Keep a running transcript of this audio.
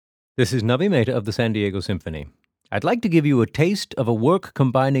This is Navi Mehta of the San Diego Symphony. I'd like to give you a taste of a work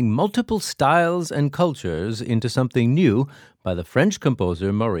combining multiple styles and cultures into something new by the French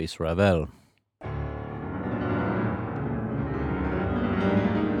composer Maurice Ravel.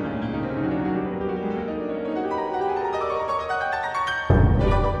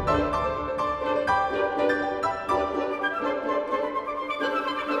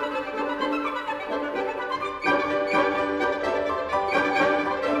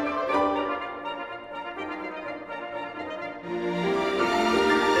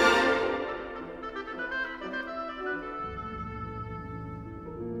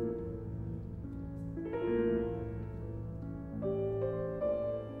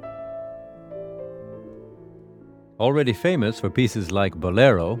 Already famous for pieces like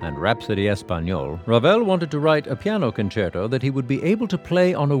Bolero and Rhapsody Espagnole, Ravel wanted to write a piano concerto that he would be able to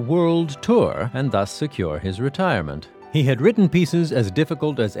play on a world tour and thus secure his retirement. He had written pieces as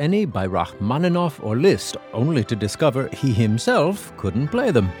difficult as any by Rachmaninoff or Liszt, only to discover he himself couldn't play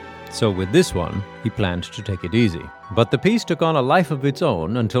them. So with this one, he planned to take it easy. But the piece took on a life of its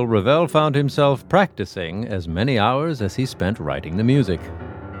own until Ravel found himself practicing as many hours as he spent writing the music.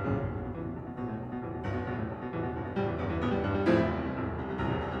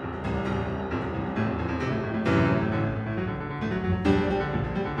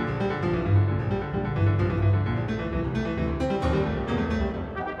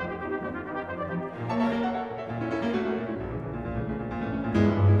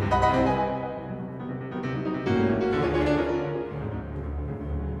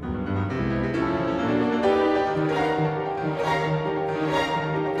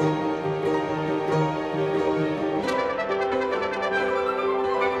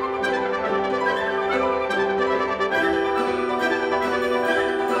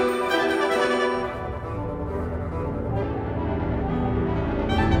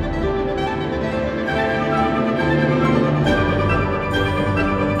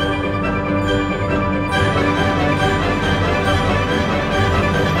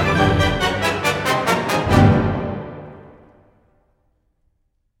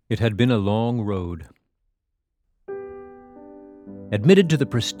 It had been a long road. Admitted to the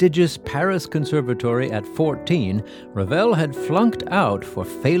prestigious Paris Conservatory at 14, Ravel had flunked out for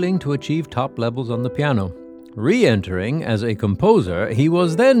failing to achieve top levels on the piano. Re-entering as a composer, he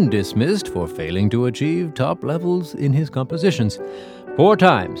was then dismissed for failing to achieve top levels in his compositions. 4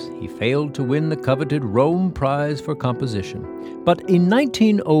 times he failed to win the coveted Rome Prize for Composition. But in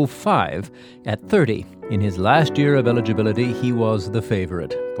 1905, at 30, in his last year of eligibility, he was the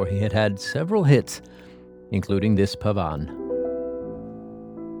favorite, for he had had several hits, including this Pavane.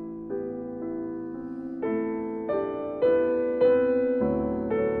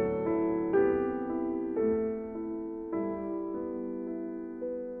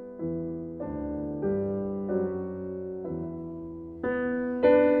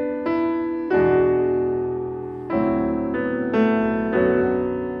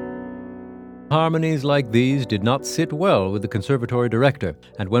 Harmonies like these did not sit well with the conservatory director,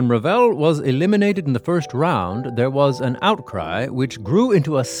 and when Ravel was eliminated in the first round, there was an outcry which grew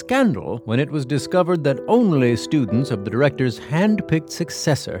into a scandal when it was discovered that only students of the director's hand-picked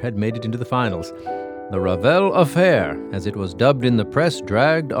successor had made it into the finals. The Ravel Affair, as it was dubbed in the press,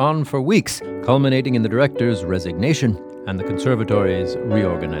 dragged on for weeks, culminating in the director's resignation and the conservatory's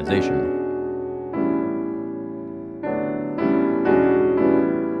reorganization.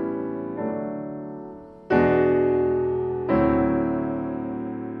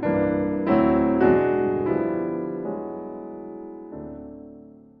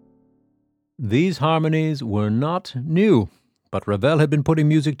 These harmonies were not new, but Ravel had been putting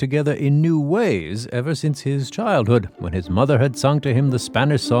music together in new ways ever since his childhood, when his mother had sung to him the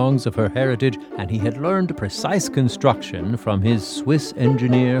Spanish songs of her heritage, and he had learned precise construction from his Swiss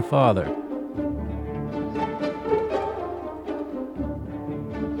engineer father.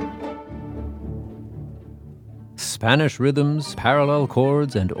 Spanish rhythms, parallel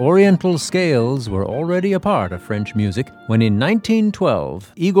chords, and oriental scales were already a part of French music when in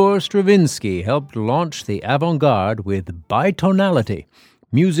 1912, Igor Stravinsky helped launch the avant-garde with bitonality,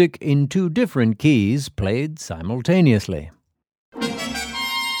 music in 2 different keys played simultaneously.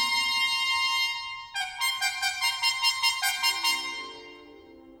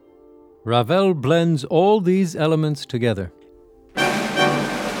 Ravel blends all these elements together.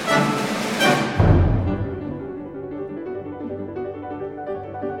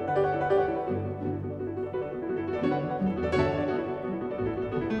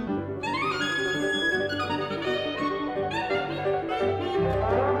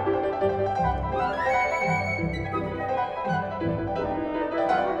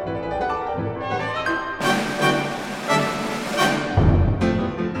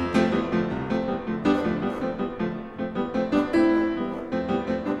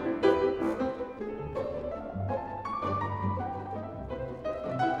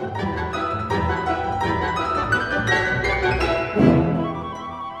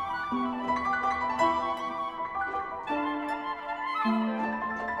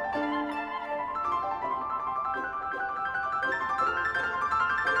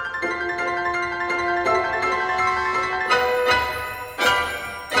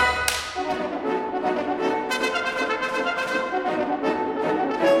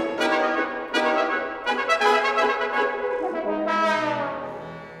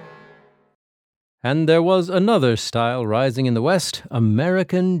 And there was another style rising in the West,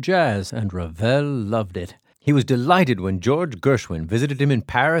 American jazz, and Ravel loved it. He was delighted when George Gershwin visited him in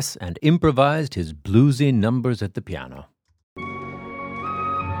Paris and improvised his bluesy numbers at the piano.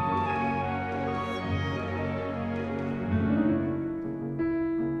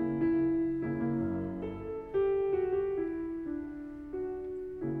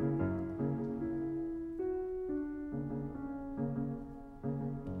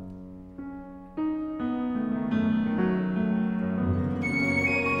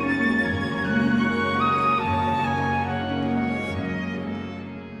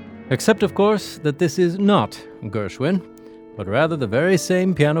 Except, of course, that this is not Gershwin, but rather the very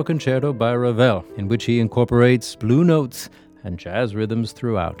same piano concerto by Ravel, in which he incorporates blue notes and jazz rhythms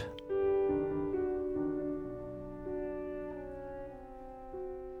throughout.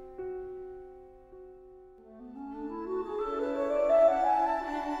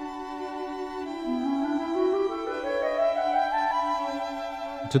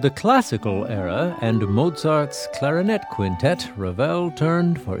 To the classical era and Mozart's clarinet quintet, Ravel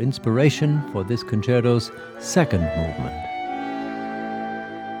turned for inspiration for this concerto's second movement.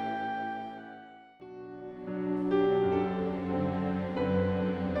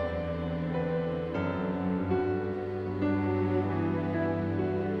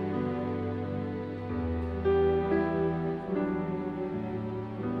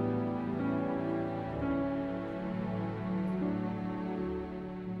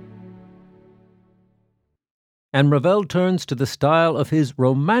 And Ravel turns to the style of his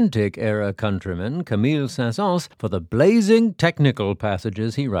Romantic-era countryman, Camille Saint-Saëns, for the blazing technical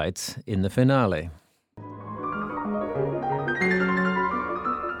passages he writes in the finale.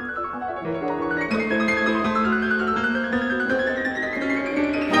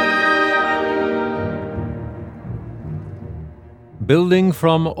 Building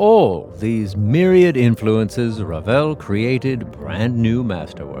from all these myriad influences, Ravel created brand new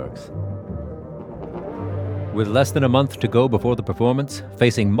masterworks. With less than a month to go before the performance,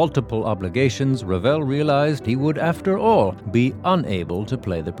 facing multiple obligations, Ravel realized he would, after all, be unable to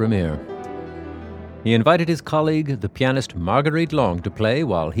play the premiere. He invited his colleague, the pianist Marguerite Long, to play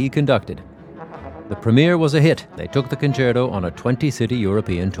while he conducted. The premiere was a hit. They took the concerto on a 20-city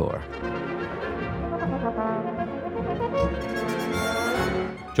European tour.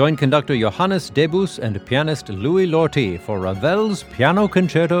 Join conductor Johannes Debus and pianist Louis Lortie for Ravel's Piano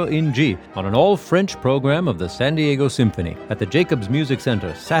Concerto in G on an all-French program of the San Diego Symphony at the Jacobs Music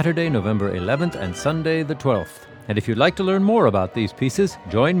Center, Saturday, November 11th and Sunday the 12th. And if you'd like to learn more about these pieces,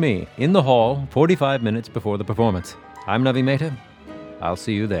 join me in the hall 45 minutes before the performance. I'm Navi Mehta. I'll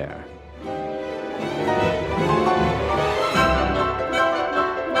see you there.